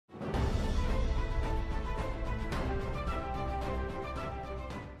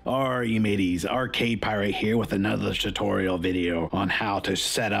Alright, you mateys, Arcade Pirate here with another tutorial video on how to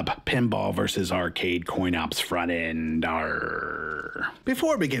set up Pinball versus Arcade Coinops front end.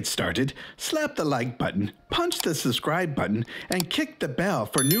 Before we get started, slap the like button, punch the subscribe button, and kick the bell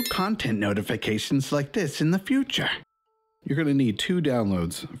for new content notifications like this in the future. You're going to need two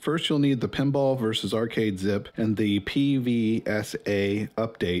downloads. First, you'll need the Pinball vs. Arcade zip and the PVSA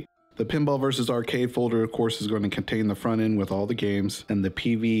update. The Pinball vs. Arcade folder, of course, is going to contain the front end with all the games, and the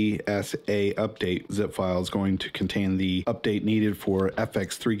PVSA update zip file is going to contain the update needed for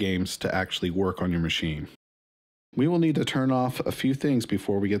FX3 games to actually work on your machine. We will need to turn off a few things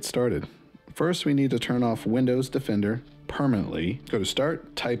before we get started. First, we need to turn off Windows Defender permanently. Go to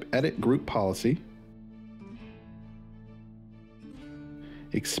Start, type Edit Group Policy,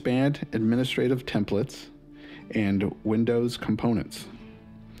 expand Administrative Templates, and Windows Components.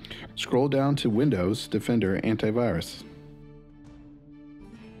 Scroll down to Windows Defender Antivirus.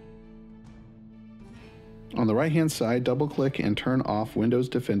 On the right hand side, double click and turn off Windows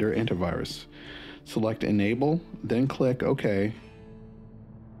Defender Antivirus. Select Enable, then click OK.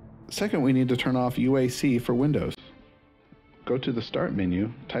 Second, we need to turn off UAC for Windows. Go to the Start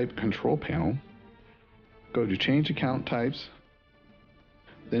menu, type Control Panel, go to Change Account Types,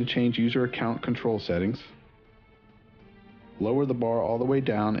 then change User Account Control Settings. Lower the bar all the way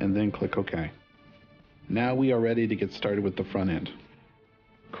down and then click OK. Now we are ready to get started with the front end.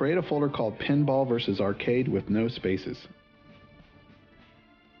 Create a folder called Pinball vs. Arcade with no spaces.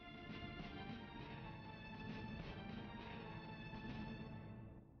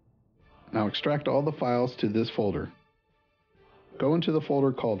 Now extract all the files to this folder. Go into the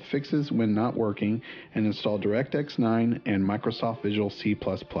folder called Fixes When Not Working and install DirectX 9 and Microsoft Visual C++.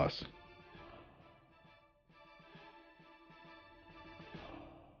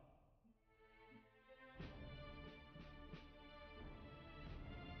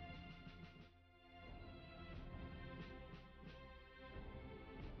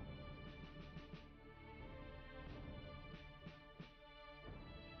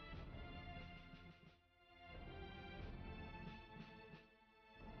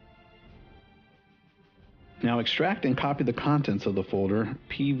 Now extract and copy the contents of the folder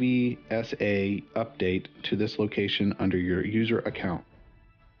PVSA update to this location under your user account.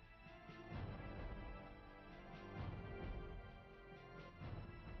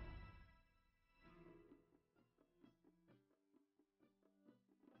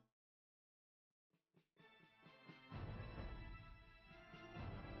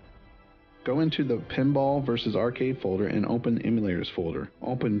 Go into the Pinball vs. Arcade folder and open the Emulators folder.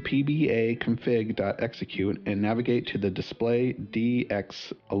 Open pbaconfig.execute and navigate to the Display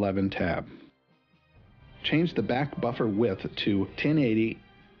DX11 tab. Change the back buffer width to 1080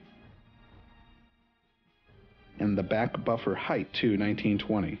 and the back buffer height to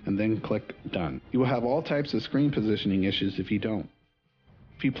 1920, and then click Done. You will have all types of screen positioning issues if you don't.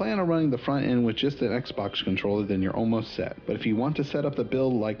 If you plan on running the front end with just an Xbox controller, then you're almost set. But if you want to set up the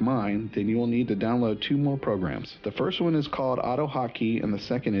build like mine, then you will need to download two more programs. The first one is called Hotkey and the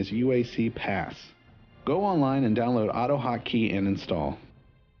second is UAC Pass. Go online and download Hotkey and install.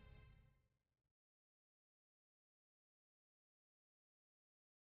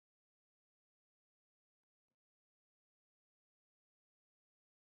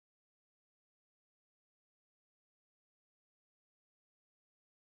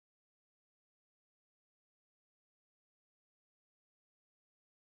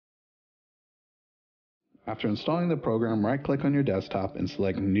 After installing the program, right-click on your desktop and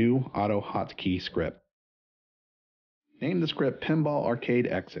select New Auto Hotkey Script. Name the script Pinball Arcade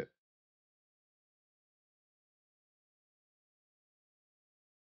Exit.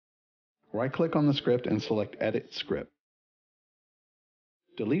 Right-click on the script and select Edit Script.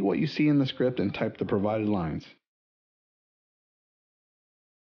 Delete what you see in the script and type the provided lines.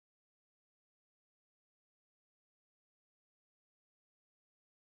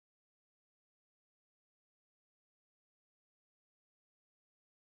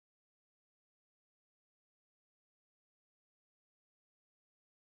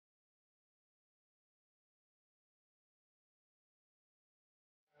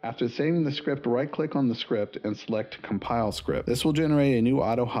 After saving the script, right-click on the script and select Compile Script. This will generate a new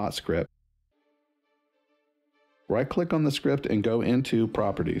AutoHot script. Right-click on the script and go into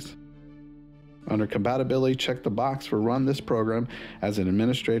Properties. Under Compatibility, check the box for Run this program as an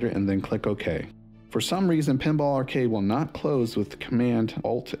administrator and then click OK. For some reason, Pinball Arcade will not close with Command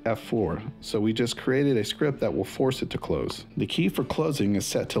Alt F4, so we just created a script that will force it to close. The key for closing is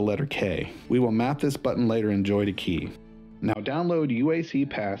set to letter K. We will map this button later in Joytokey. Now download UAC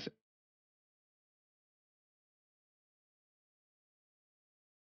Pass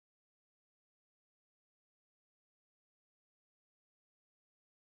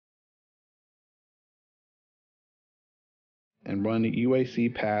and run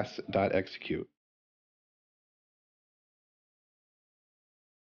UAC pass.execute.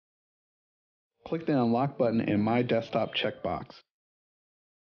 Click the Unlock button in My Desktop checkbox.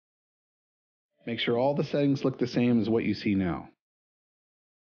 Make sure all the settings look the same as what you see now.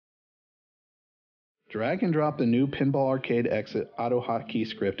 Drag and drop the new Pinball Arcade Exit Auto Hotkey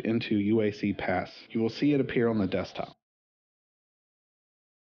script into UAC Pass. You will see it appear on the desktop.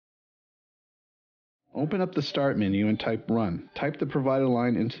 Open up the Start menu and type Run. Type the provided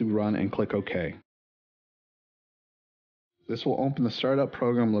line into Run and click OK. This will open the Startup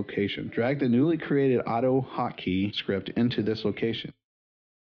Program location. Drag the newly created Auto Hotkey script into this location.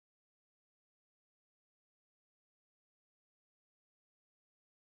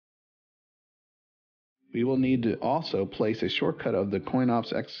 We will need to also place a shortcut of the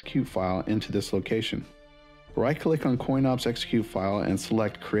Coinops execute file into this location. Right-click on Coinops execute file and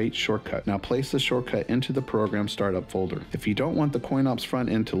select Create Shortcut. Now place the shortcut into the Program Startup folder. If you don't want the Coinops front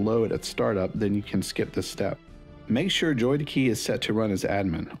end to load at startup, then you can skip this step. Make sure Joytokey is set to run as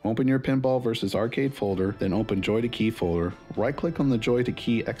admin. Open your Pinball vs. Arcade folder, then open Joytokey folder. Right-click on the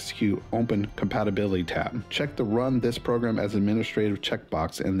Joytokey Execute Open Compatibility tab. Check the Run this program as administrative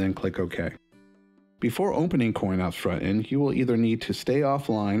checkbox and then click OK. Before opening Coinops frontend, you will either need to stay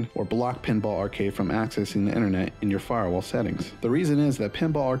offline or block Pinball Arcade from accessing the internet in your firewall settings. The reason is that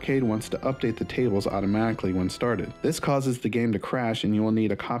Pinball Arcade wants to update the tables automatically when started. This causes the game to crash and you will need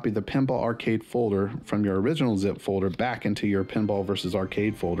to copy the Pinball Arcade folder from your original zip folder back into your Pinball vs.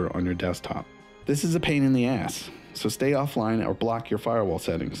 Arcade folder on your desktop. This is a pain in the ass, so stay offline or block your firewall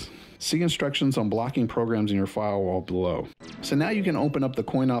settings. See instructions on blocking programs in your firewall below. So now you can open up the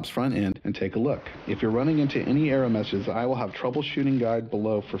Coinops front end and take a look. If you're running into any error messages, I will have troubleshooting guide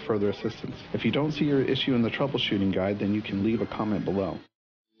below for further assistance. If you don't see your issue in the troubleshooting guide, then you can leave a comment below.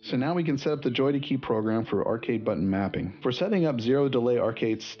 So now we can set up the Joytokey program for arcade button mapping. For setting up zero delay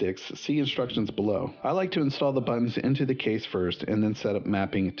arcade sticks, see instructions below. I like to install the buttons into the case first and then set up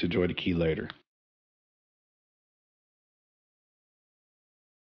mapping to Joytokey later.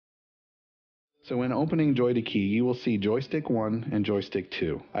 So when opening Joytokey, you will see joystick 1 and joystick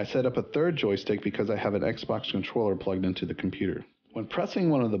 2. I set up a third joystick because I have an Xbox controller plugged into the computer. When pressing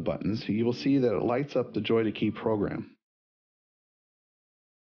one of the buttons, you will see that it lights up the Joytokey program.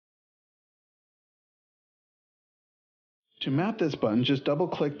 To map this button, just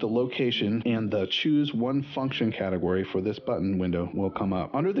double-click the location and the Choose One Function category for this button window will come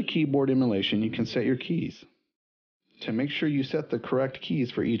up. Under the keyboard emulation, you can set your keys. To make sure you set the correct keys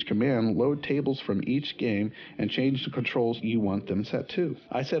for each command, load tables from each game and change the controls you want them set to.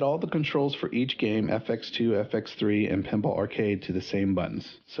 I set all the controls for each game, FX2, FX3, and Pinball Arcade to the same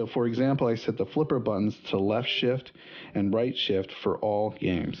buttons. So for example, I set the flipper buttons to left shift and right shift for all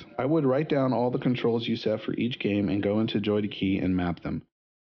games. I would write down all the controls you set for each game and go into Joytokey and map them.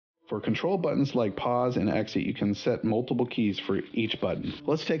 For control buttons like pause and exit, you can set multiple keys for each button.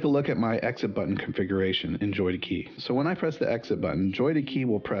 Let's take a look at my exit button configuration in Joytokey. So when I press the exit button, Joytokey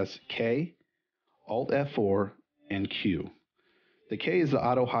will press K, Alt F4, and Q. The K is the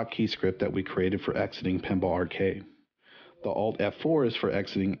auto hotkey script that we created for exiting Pinball Arcade. The Alt F4 is for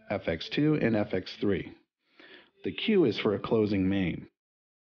exiting FX2 and FX3. The Q is for closing main.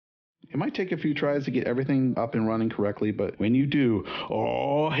 It might take a few tries to get everything up and running correctly, but when you do,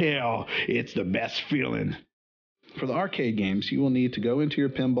 oh hell, it's the best feeling. For the arcade games, you will need to go into your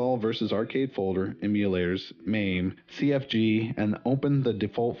Pinball vs. Arcade folder, emulators, MAME, CFG, and open the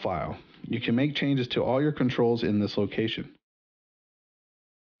default file. You can make changes to all your controls in this location.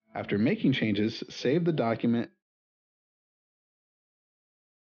 After making changes, save the document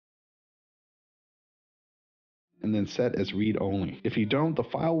and then set as read-only. If you don't, the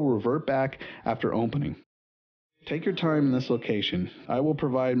file will revert back after opening. Take your time in this location. I will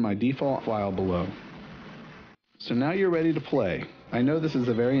provide my default file below. So now you're ready to play. I know this is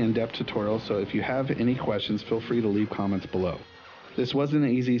a very in-depth tutorial, so if you have any questions, feel free to leave comments below. This wasn't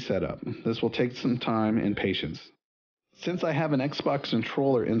an easy setup. This will take some time and patience. Since I have an Xbox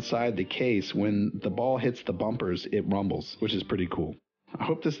controller inside the case, when the ball hits the bumpers, it rumbles, which is pretty cool. I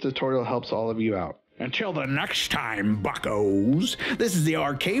hope this tutorial helps all of you out. Until the next time, buckos, this is the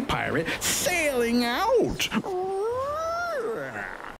Arcade Pirate sailing out!